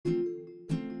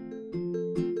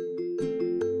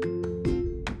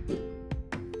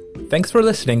Thanks for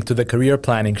listening to the Career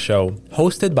Planning Show,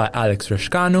 hosted by Alex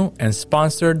Rishkanu and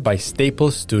sponsored by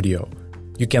Staples Studio.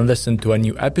 You can listen to a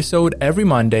new episode every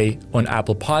Monday on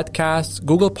Apple Podcasts,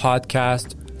 Google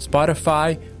Podcasts,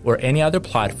 Spotify, or any other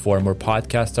platform where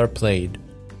podcasts are played.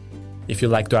 If you'd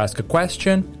like to ask a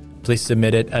question, please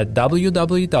submit it at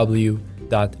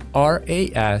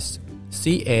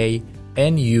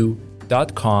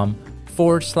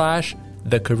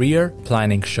www.rascanu.com/The Career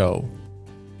Planning Show.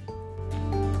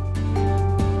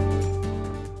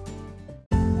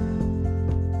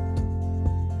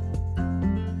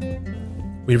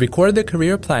 We record the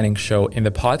Career Planning Show in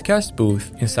the podcast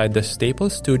booth inside the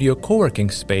Staples Studio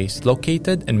co-working space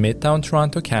located in Midtown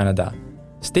Toronto, Canada.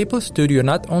 Staples Studio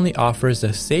not only offers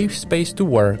a safe space to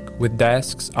work with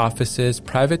desks, offices,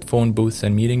 private phone booths,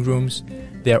 and meeting rooms,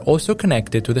 they are also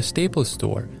connected to the Staples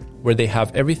Store, where they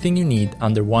have everything you need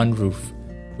under one roof.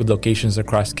 With locations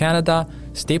across Canada,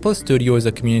 Staples Studio is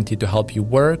a community to help you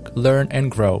work, learn,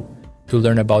 and grow. To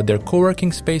learn about their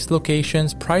co-working space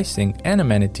locations, pricing, and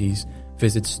amenities,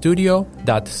 visit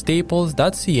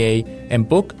studio.staples.ca and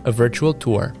book a virtual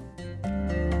tour.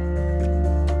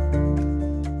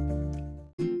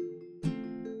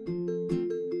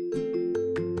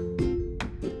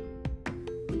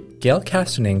 Gail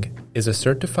Kastning is a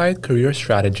certified career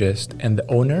strategist and the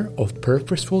owner of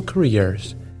Purposeful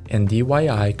Careers and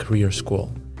DYI Career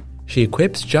School. She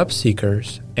equips job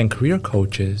seekers and career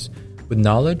coaches with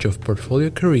knowledge of portfolio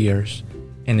careers,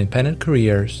 independent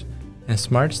careers, and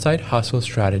smart side hustle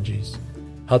strategies,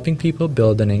 helping people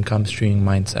build an income streaming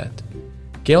mindset.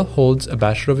 Gail holds a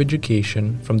Bachelor of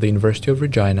Education from the University of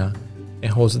Regina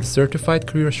and holds the Certified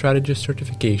Career Strategist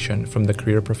certification from the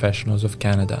Career Professionals of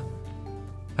Canada.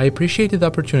 I appreciated the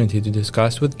opportunity to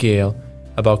discuss with Gail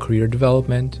about career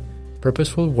development,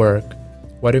 purposeful work,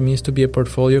 what it means to be a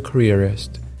portfolio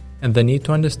careerist, and the need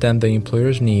to understand the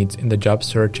employer's needs in the job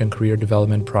search and career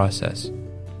development process.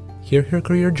 Hear her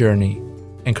career journey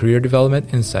and career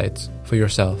development insights for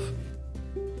yourself.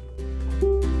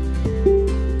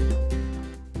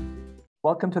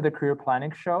 Welcome to the Career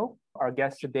Planning Show. Our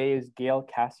guest today is Gail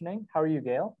Kastning. How are you,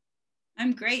 Gail?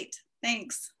 I'm great.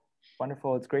 Thanks.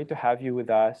 Wonderful. It's great to have you with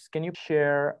us. Can you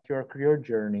share your career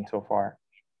journey so far?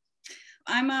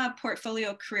 I'm a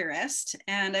portfolio careerist,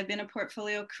 and I've been a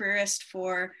portfolio careerist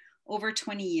for over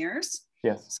 20 years.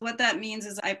 Yes. So what that means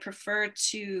is I prefer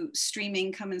to stream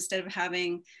income instead of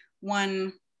having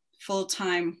one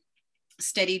full-time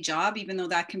steady job, even though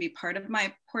that can be part of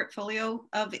my portfolio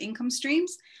of income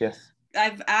streams. Yes.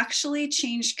 I've actually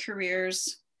changed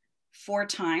careers 4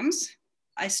 times.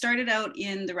 I started out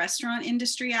in the restaurant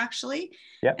industry, actually.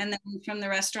 Yeah. And then from the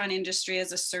restaurant industry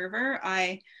as a server,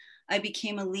 I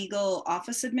became a legal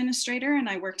office administrator, and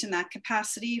I worked in that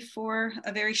capacity for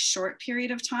a very short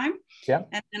period of time. Yeah.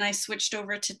 And then I switched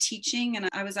over to teaching, and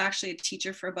I was actually a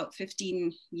teacher for about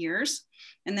 15 years.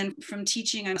 And then from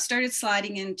teaching, I started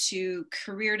sliding into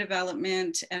career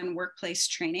development and workplace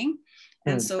training.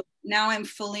 And so now I'm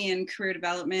fully in career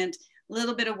development, a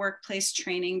little bit of workplace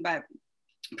training, but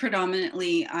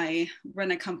predominantly I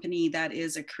run a company that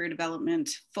is a career development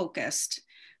focused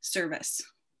service.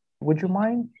 Would you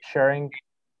mind sharing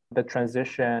the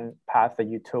transition path that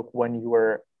you took when you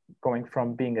were going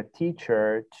from being a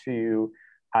teacher to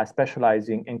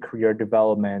specializing in career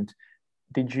development?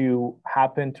 Did you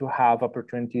happen to have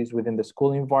opportunities within the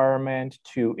school environment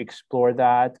to explore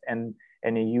that and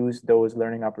use those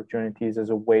learning opportunities as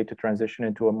a way to transition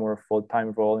into a more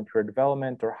full-time role in career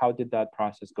development? Or how did that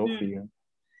process go for you?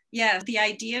 Yeah, the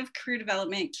idea of career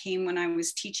development came when I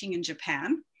was teaching in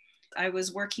Japan. I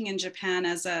was working in Japan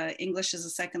as a English as a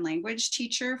second language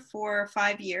teacher for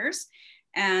 5 years.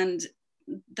 And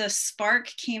the spark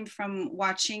came from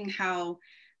watching how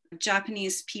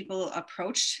Japanese people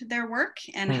approached their work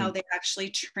and how they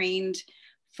actually trained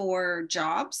for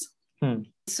jobs.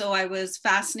 So I was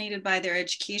fascinated by their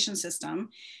education system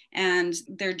and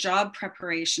their job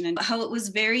preparation and how it was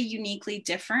very uniquely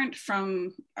different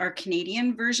from our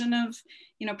Canadian version of,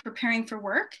 preparing for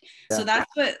work. Yeah. So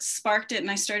that's what sparked it. And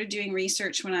I started doing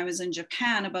research when I was in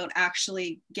Japan about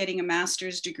actually getting a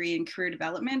master's degree in career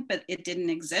development, but it didn't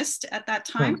exist at that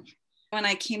time. When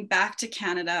I came back to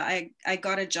Canada, I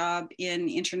got a job in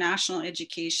international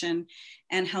education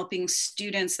and helping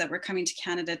students that were coming to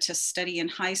Canada to study in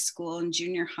high school and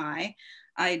junior high.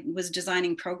 I was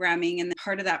designing programming, and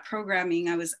part of that programming,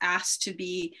 I was asked to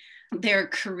be their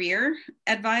career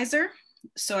advisor.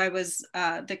 So I was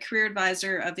the career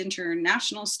advisor of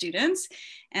international students,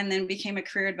 and then became a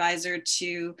career advisor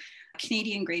to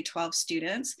Canadian grade 12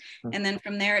 students. And then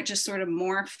from there, it just sort of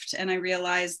morphed, and I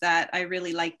realized that I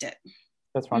really liked it.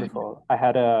 That's wonderful. I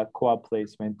had a co-op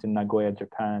placement in Nagoya,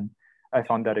 Japan, I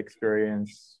found that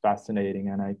experience fascinating,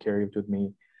 and I carry it with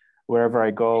me wherever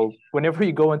I go. Whenever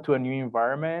you go into a new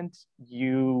environment,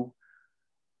 you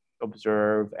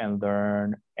observe and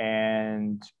learn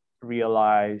and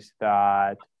realize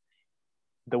that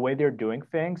the way they're doing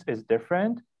things is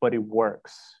different, but it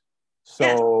works.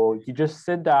 So you just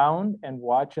sit down and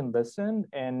watch and listen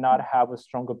and not have a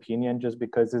strong opinion just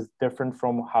because it's different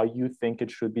from how you think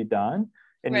it should be done.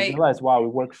 And you realize, wow,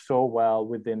 it works so well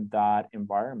within that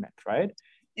environment, right?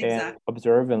 Exactly. And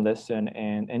observe and listen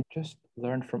and just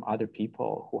learn from other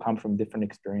people who come from different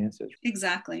experiences.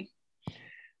 Exactly.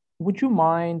 Would you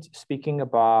mind speaking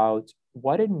about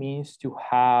what it means to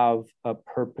have a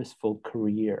purposeful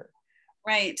career?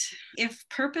 Right. If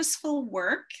purposeful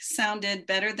work sounded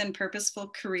better than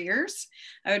purposeful careers,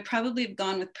 I would probably have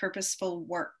gone with purposeful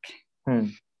work.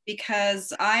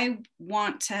 Because I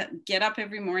want to get up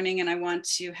every morning and I want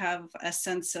to have a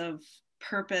sense of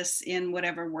purpose in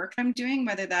whatever work I'm doing,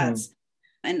 whether that's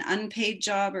an unpaid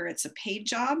job or it's a paid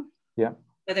job. Yeah.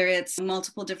 Whether it's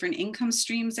multiple different income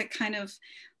streams that kind of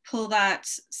pull that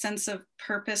sense of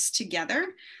purpose together.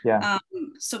 Yeah.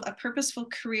 So a purposeful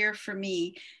career for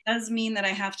me does mean that I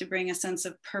have to bring a sense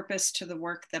of purpose to the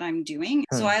work that I'm doing.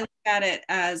 So I look at it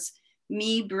as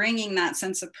me bringing that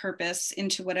sense of purpose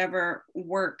into whatever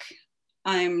work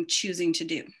I'm choosing to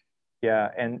do. Yeah,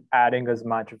 and adding as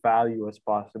much value as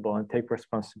possible and take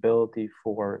responsibility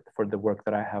for the work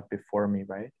that I have before me,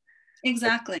 right?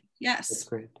 Exactly. Yes. That's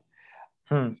great.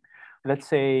 Let's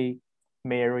say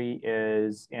Mary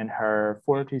is in her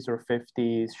 40s or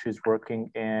 50s. She's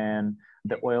working in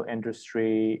the oil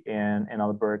industry in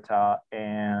Alberta,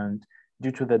 and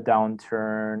due to the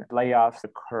downturn, layoffs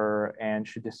occur, and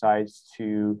she decides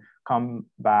to come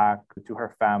back to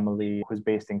her family who's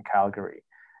based in Calgary.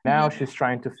 Now she's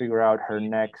trying to figure out her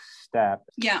next step.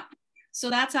 Yeah. So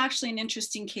that's actually an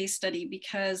interesting case study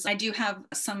because I do have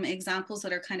some examples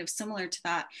that are kind of similar to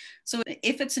that. So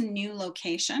if it's a new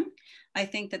location, I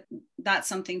think that that's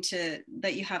something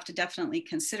that you have to definitely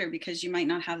consider because you might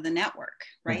not have the network,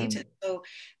 right? So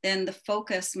then the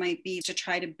focus might be to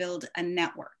try to build a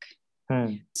network.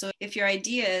 So if your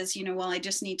idea is, well, I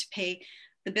just need to pay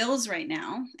the bills right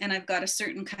now, and I've got a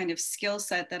certain kind of skill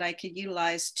set that I could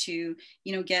utilize to,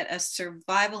 get a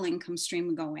survival income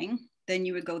stream going, then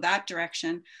you would go that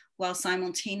direction while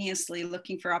simultaneously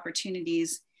looking for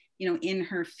opportunities, in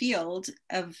her field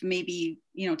of maybe,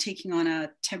 taking on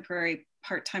a temporary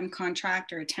part-time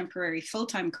contract or a temporary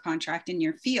full-time contract in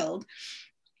your field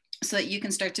so that you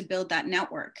can start to build that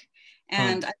network.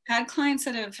 And I've had clients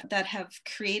that have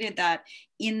created that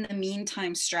in the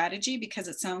meantime strategy, because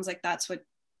it sounds like that's what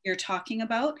you're talking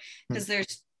about, because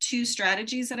there's two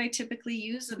strategies that I typically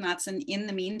use, and that's an in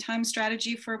the meantime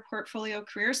strategy for a portfolio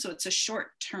career. So it's a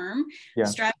short-term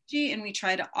strategy, and we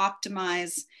try to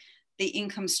optimize the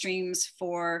income streams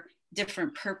for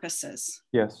different purposes.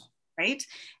 Yes. Right.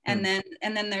 And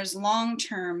then there's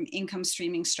long-term income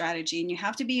streaming strategy, and you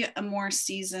have to be a more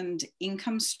seasoned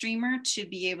income streamer to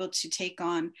be able to take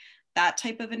on that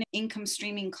type of an income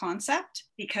streaming concept,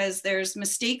 because there's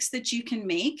mistakes that you can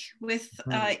make with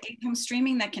income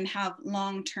streaming that can have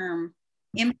long-term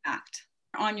impact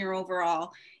on your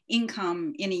overall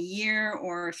income in a year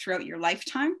or throughout your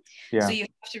lifetime. So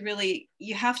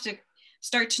you have to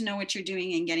start to know what you're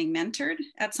doing and getting mentored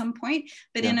at some point.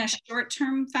 But in a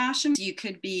short-term fashion, you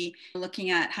could be looking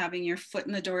at having your foot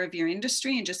in the door of your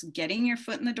industry and just getting your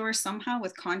foot in the door somehow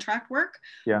with contract work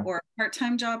or a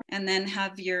part-time job, and then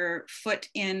have your foot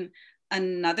in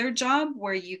another job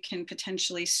where you can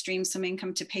potentially stream some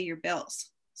income to pay your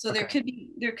bills. So there could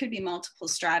be multiple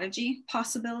strategy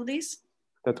possibilities.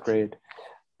 That's great.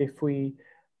 If we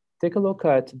take a look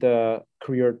at the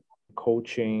career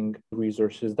coaching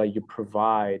resources that you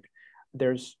provide,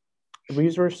 there's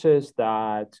resources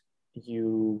that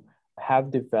you have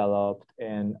developed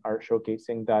and are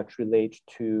showcasing that relate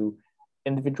to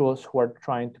individuals who are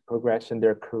trying to progress in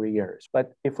their careers.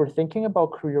 But if we're thinking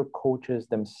about career coaches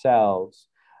themselves,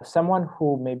 someone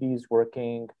who maybe is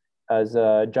working as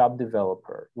a job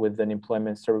developer with an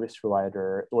employment service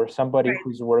provider, or somebody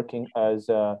who's working as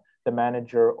the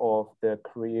manager of the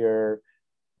career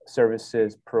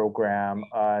services program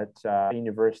at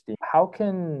university, how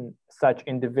can such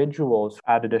individuals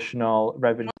add additional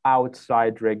revenue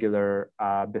outside regular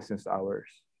business hours?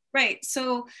 Right.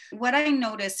 So what I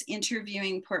notice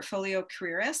interviewing portfolio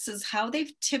careerists is how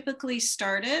they've typically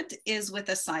started is with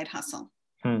a side hustle.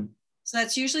 So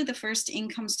that's usually the first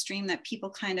income stream that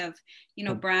people kind of,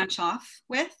 branch off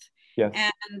with.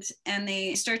 Yes. And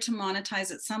they start to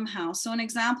monetize it somehow. So an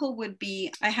example would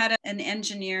be, I had an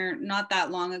engineer not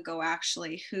that long ago,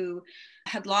 actually, who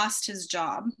had lost his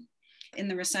job. in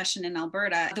the recession in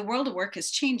Alberta, the world of work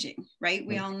is changing, right?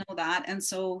 We all know that. And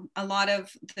so a lot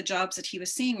of the jobs that he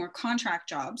was seeing were contract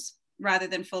jobs rather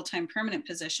than full-time permanent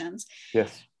positions.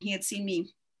 Yes. He had seen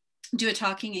me do a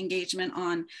talking engagement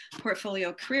on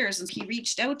portfolio careers. And he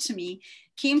reached out to me,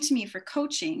 came to me for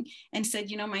coaching and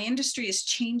said, you know, my industry is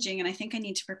changing and I think I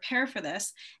need to prepare for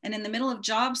this. And in the middle of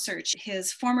job search,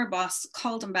 his former boss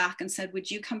called him back and said, would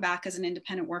you come back as an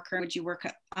independent worker? Would you work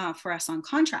for us on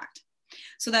contract?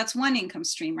 So that's one income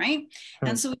stream, right?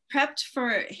 And so we prepped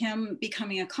for him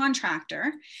becoming a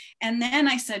contractor. And then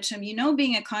I said to him, you know,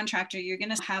 being a contractor, you're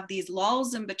going to have these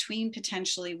lulls in between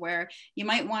potentially where you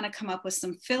might want to come up with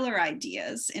some filler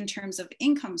ideas in terms of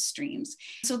income streams.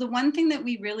 So the one thing that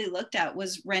we really looked at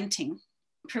was renting,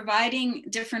 providing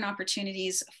different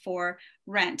opportunities for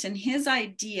rent. And his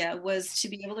idea was to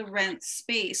be able to rent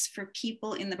space for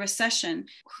people in the recession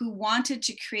who wanted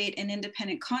to create an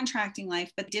independent contracting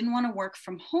life, but didn't want to work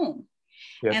from home.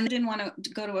 Yes. And didn't want to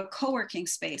go to a co-working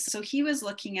space. So he was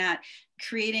looking at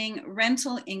creating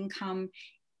rental income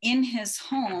in his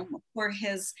home for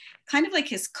his kind of like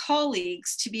his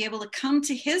colleagues to be able to come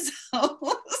to his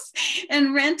house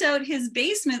and rent out his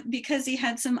basement because he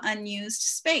had some unused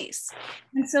space.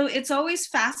 And so it's always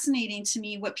fascinating to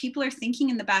me what people are thinking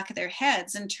in the back of their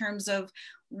heads in terms of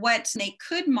what they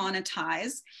could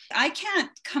monetize. I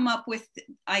can't come up with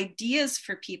ideas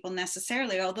for people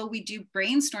necessarily, although we do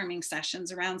brainstorming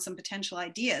sessions around some potential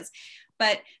ideas.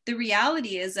 But the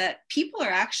reality is that people are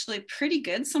actually pretty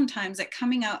good sometimes at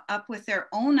coming up with their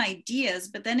own ideas,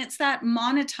 but then it's that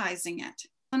monetizing it.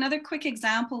 Another quick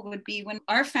example would be when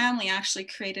our family actually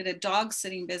created a dog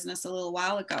sitting business a little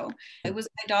while ago. It was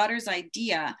my daughter's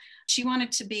idea. She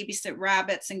wanted to babysit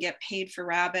rabbits and get paid for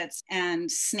rabbits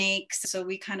and snakes. So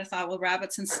we kind of thought, well,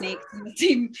 rabbits and snakes in the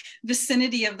same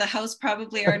vicinity of the house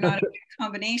probably are not a good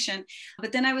combination.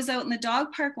 But then I was out in the dog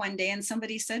park one day and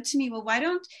somebody said to me, well, why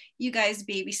don't you guys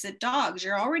babysit dogs?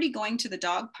 You're already going to the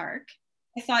dog park.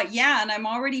 I thought, yeah, and I'm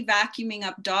already vacuuming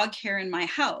up dog hair in my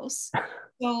house.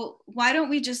 So why don't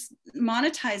we just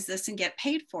monetize this and get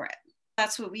paid for it?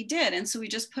 That's what we did. And so we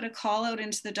just put a call out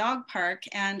into the dog park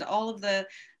and all of the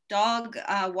dog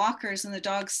walkers and the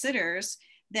dog sitters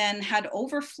then had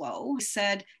overflow. We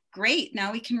said, great,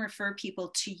 now we can refer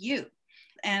people to you.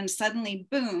 And suddenly,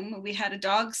 boom, we had a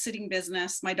dog sitting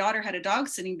business. My daughter had a dog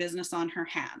sitting business on her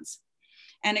hands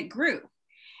and it grew.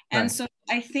 And so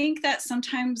I think that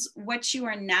sometimes what you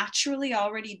are naturally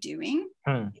already doing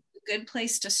is a good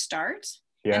place to start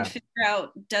and figure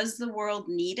out, does the world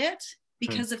need it?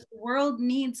 Because if the world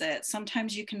needs it,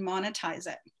 sometimes you can monetize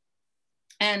it.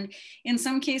 And in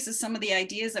some cases, some of the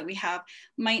ideas that we have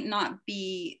might not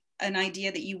be an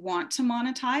idea that you want to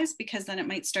monetize because then it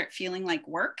might start feeling like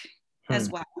work as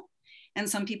well. And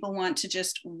some people want to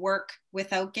just work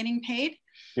without getting paid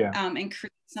and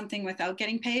create something without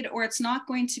getting paid, or it's not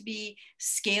going to be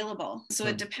scalable. So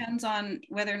it depends on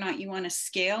whether or not you want to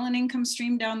scale an income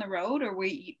stream down the road or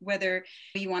whether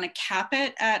you want to cap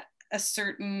it at a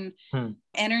certain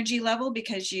energy level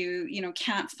because you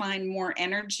can't find more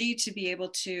energy to be able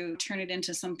to turn it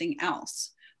into something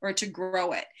else or to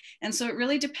grow it. And so it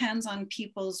really depends on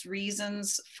people's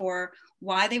reasons for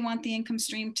why they want the income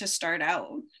stream to start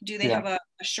out. Do they have a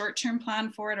short-term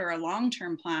plan for it or a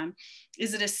long-term plan?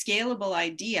 Is it a scalable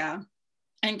idea?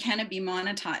 And can it be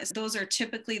monetized? Those are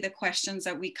typically the questions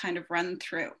that we kind of run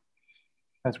through.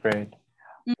 That's great.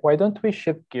 Why don't we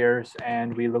shift gears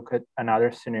and we look at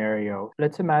another scenario?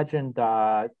 Let's imagine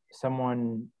that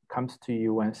someone comes to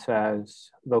you and says,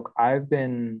 look, I've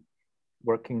been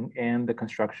working in the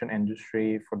construction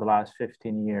industry for the last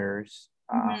 15 years.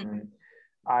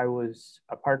 I was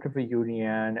a part of a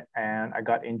union and I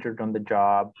got injured on the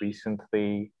job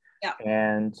recently.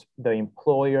 And the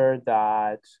employer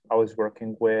that I was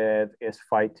working with is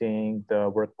fighting the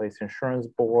workplace insurance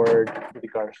board with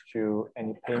regards to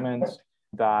any payments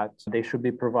that they should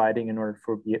be providing in order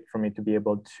for me to be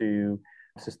able to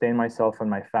sustain myself and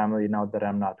my family now that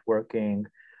I'm not working.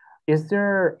 Is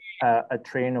there a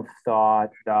train of thought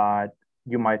that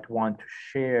you might want to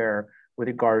share with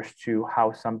regards to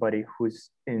how somebody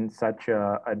who's in such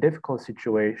a difficult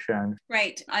situation?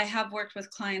 Right. I have worked with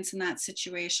clients in that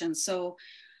situation. So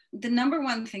the number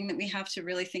one thing that we have to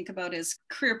really think about as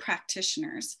career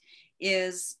practitioners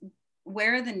is,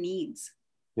 where are the needs?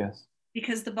 Yes.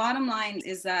 Because the bottom line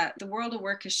is that the world of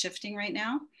work is shifting right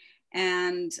now,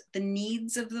 and the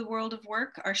needs of the world of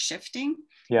work are shifting,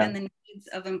 and the needs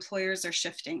of employers are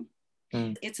shifting.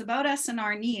 It's about us and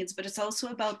our needs, but it's also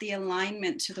about the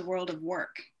alignment to the world of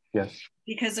work. Yes.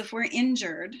 Because if we're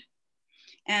injured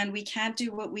and we can't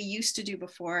do what we used to do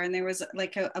before, and there was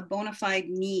like a bona fide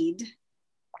need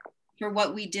for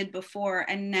what we did before,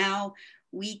 and now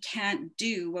we can't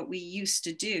do what we used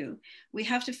to do. We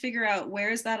have to figure out,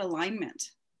 where is that alignment?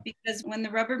 Because when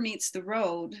the rubber meets the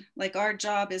road, like, our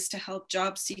job is to help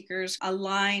job seekers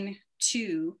align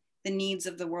to the needs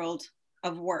of the world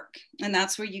of work. And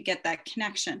that's where you get that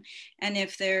connection. And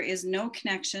if there is no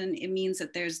connection, it means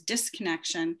that there's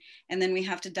disconnection. And then we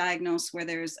have to diagnose where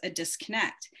there's a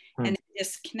disconnect. And the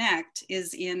disconnect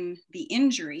is in the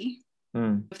injury.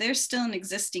 If there's still an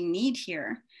existing need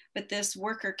here, but this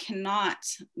worker cannot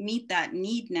meet that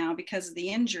need now because of the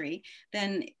injury,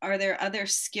 then are there other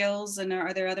skills and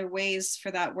are there other ways for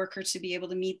that worker to be able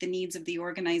to meet the needs of the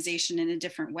organization in a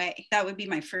different way? That would be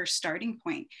my first starting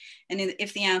point. And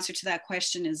if the answer to that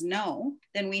question is no,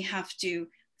 then we have to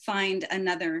find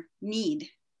another need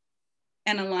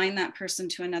and align that person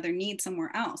to another need somewhere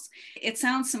else. It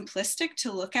sounds simplistic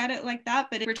to look at it like that,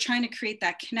 but we're trying to create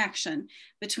that connection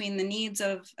between the needs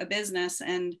of a business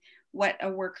and what a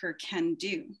worker can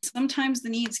do. Sometimes the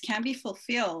needs can be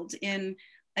fulfilled in,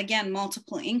 again,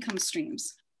 multiple income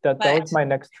streams. That was my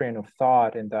next train of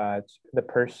thought, in that the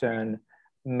person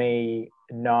may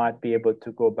not be able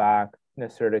to go back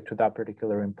necessarily to that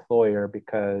particular employer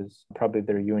because probably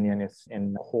their union is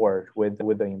in court with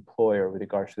the employer with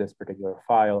regards to this particular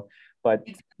file. But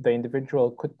the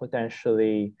individual could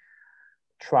potentially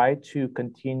try to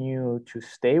continue to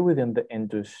stay within the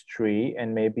industry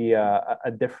and maybe a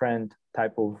different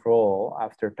type of role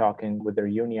after talking with their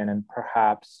union, and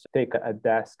perhaps take a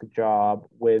desk job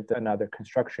with another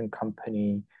construction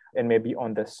company, and maybe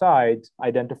on the side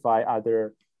identify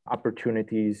other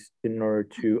opportunities in order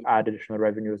to add additional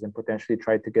revenues and potentially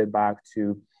try to get back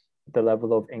to the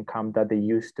level of income that they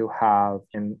used to have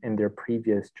in their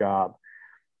previous job.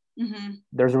 Mm-hmm.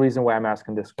 There's a reason why I'm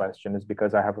asking this question, is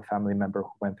because I have a family member who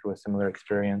went through a similar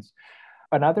experience.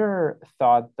 Another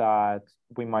thought that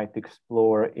we might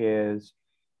explore is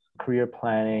career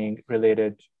planning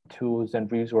related tools and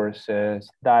resources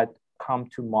that come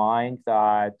to mind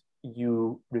that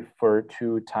you refer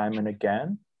to time and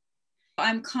again.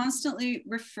 I'm constantly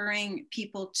referring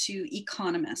people to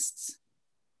economists.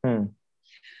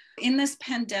 In this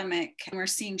pandemic, we're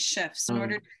seeing shifts. In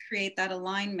order to create that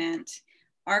alignment,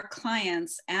 our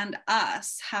clients and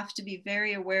us have to be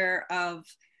very aware of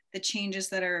the changes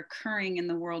that are occurring in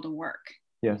the world of work.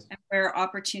 Yes. And where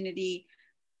opportunity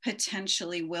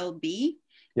potentially will be.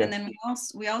 Yes. And then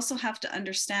we also have to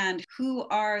understand who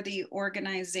are the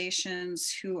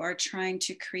organizations who are trying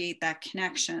to create that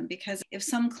connection. Because if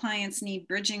some clients need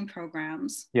bridging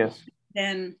programs, yes,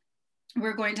 then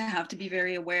we're going to have to be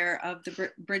very aware of the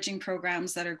bridging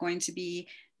programs that are going to be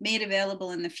made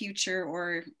available in the future,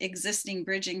 or existing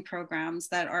bridging programs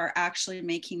that are actually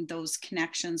making those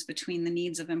connections between the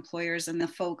needs of employers and the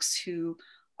folks who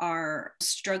are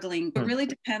struggling. It really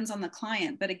depends on the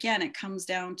client. But again, it comes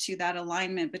down to that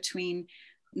alignment between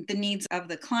the needs of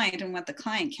the client and what the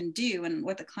client can do and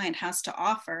what the client has to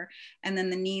offer, and then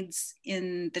the needs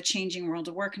in the changing world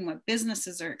of work and what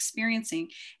businesses are experiencing.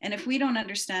 And if we don't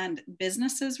understand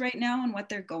businesses right now and what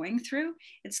they're going through,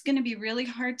 it's going to be really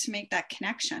hard to make that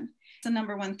connection. The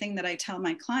number one thing that I tell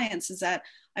my clients is that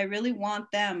I really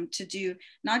want them to do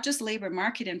not just labor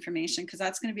market information, because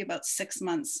that's going to be about 6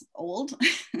 months old.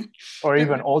 Or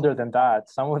even older than that.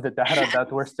 Some of the data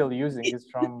that we're still using is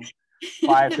from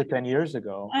 5 to 10 years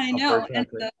ago. I know.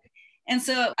 And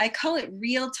so I call it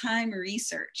real-time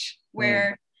research,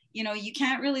 where you know, you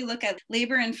can't really look at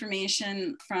labor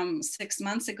information from 6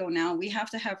 months ago now. We have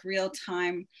to have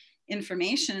real-time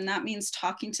information, and that means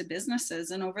talking to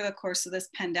businesses. And over the course of this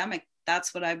pandemic,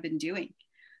 that's what I've been doing.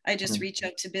 I just reach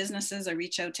out to businesses. I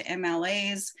reach out to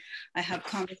MLAs. I have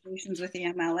conversations with the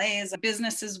MLAs.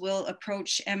 Businesses will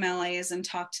approach MLAs and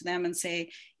talk to them and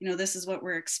say, you know, this is what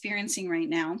we're experiencing right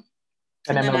now.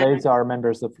 And MLAs are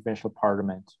members of provincial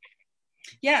parliament.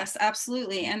 Yes,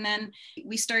 absolutely. And then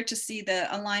we start to see the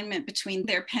alignment between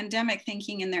their pandemic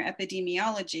thinking and their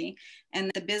epidemiology and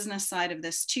the business side of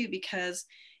this too, because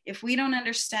if we don't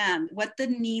understand what the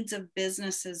needs of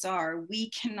businesses are, we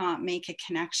cannot make a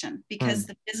connection, because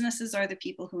the businesses are the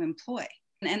people who employ.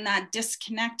 And that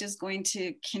disconnect is going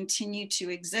to continue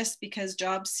to exist because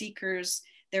job seekers,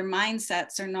 their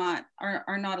mindsets are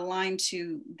not aligned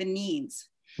to the needs.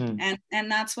 And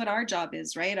that's what our job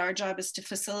is, right? Our job is to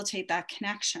facilitate that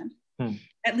connection.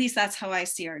 At least that's how I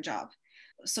see our job.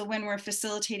 So when we're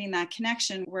facilitating that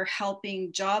connection, we're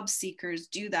helping job seekers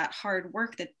do that hard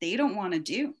work that they don't want to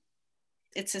do.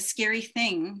 it's a scary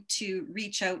thing to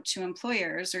reach out to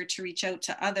employers or to reach out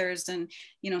to others and,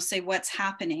 say what's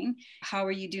happening. How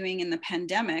are you doing in the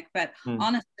pandemic? But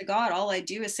honest to God, all I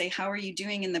do is say, how are you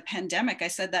doing in the pandemic? I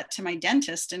said that to my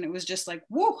dentist and it was just like,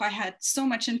 whoa, I had so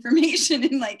much information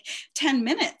in like 10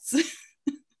 minutes.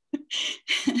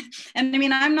 And I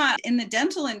mean, I'm not in the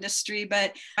dental industry,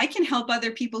 but I can help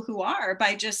other people who are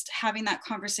by just having that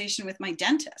conversation with my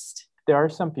dentist. There are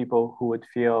some people who would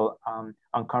feel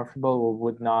uncomfortable or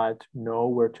would not know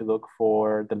where to look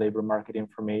for the labor market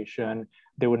information.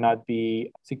 They would not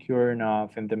be secure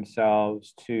enough in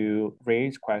themselves to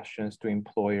raise questions to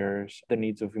employers. The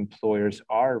needs of employers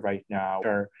right now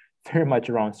are very much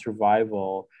around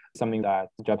survival, something that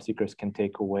job seekers can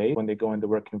take away. When they go in the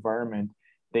work environment,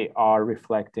 they are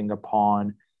reflecting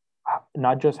upon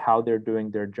not just how they're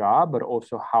doing their job, but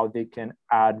also how they can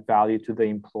add value to the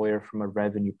employer from a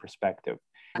revenue perspective.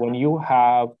 When you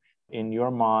have in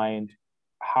your mind,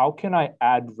 how can I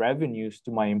add revenues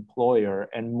to my employer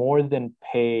and more than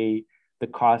pay the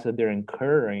cost that they're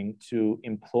incurring to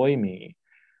employ me?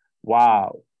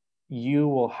 Wow, you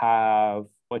will have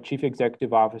a chief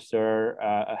executive officer,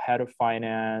 a head of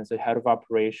finance, a head of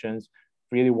operations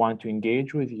really want to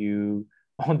engage with you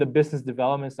on the business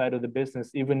development side of the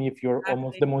business, even if you're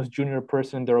almost the most junior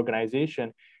person in the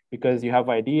organization, because you have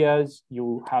ideas,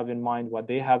 you have in mind what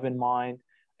they have in mind,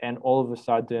 and all of a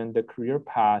sudden the career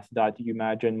path that you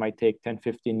imagine might take 10,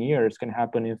 15 years can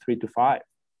happen in 3 to 5.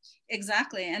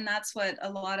 Exactly. And that's what a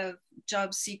lot of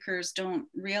job seekers don't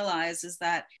realize is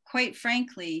that, quite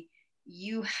frankly,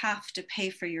 you have to pay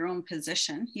for your own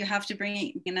position. You have to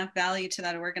bring enough value to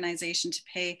that organization to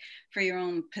pay for your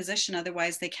own position.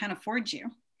 Otherwise, they can't afford you.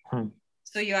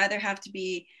 So you either have to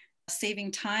be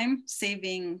saving time,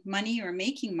 saving money, or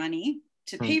making money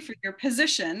to pay for your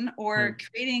position, or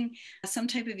creating some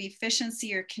type of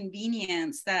efficiency or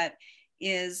convenience that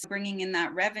is bringing in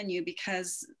that revenue,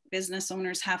 because business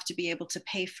owners have to be able to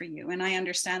pay for you. And I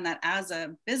understand that as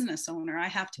a business owner, I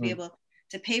have to be able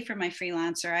to pay for my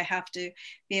freelancer. I have to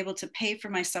be able to pay for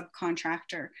my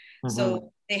subcontractor.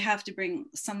 So they have to bring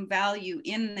some value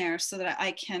in there so that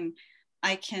I can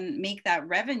make that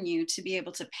revenue to be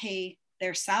able to pay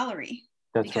their salary.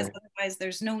 Because otherwise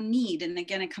there's no need. And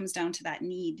again, it comes down to that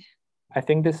need. I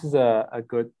think this is a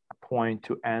good point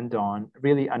to end on,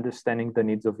 really understanding the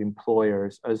needs of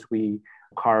employers as we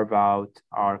carve out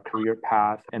our career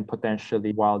path and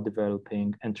potentially while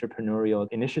developing entrepreneurial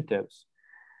initiatives.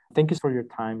 Thank you for your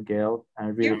time, Gail. I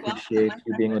really appreciate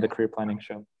you being on the Career Planning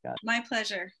Show. Yeah. My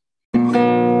pleasure.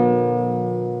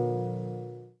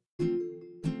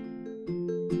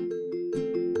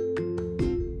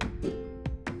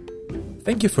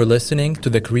 Thank you for listening to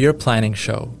the Career Planning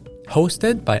Show,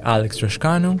 hosted by Alex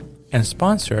Rashkanu and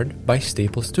sponsored by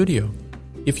Staple Studio.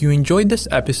 If you enjoyed this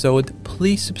episode,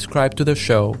 please subscribe to the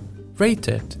show, rate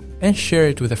it, and share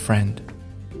it with a friend.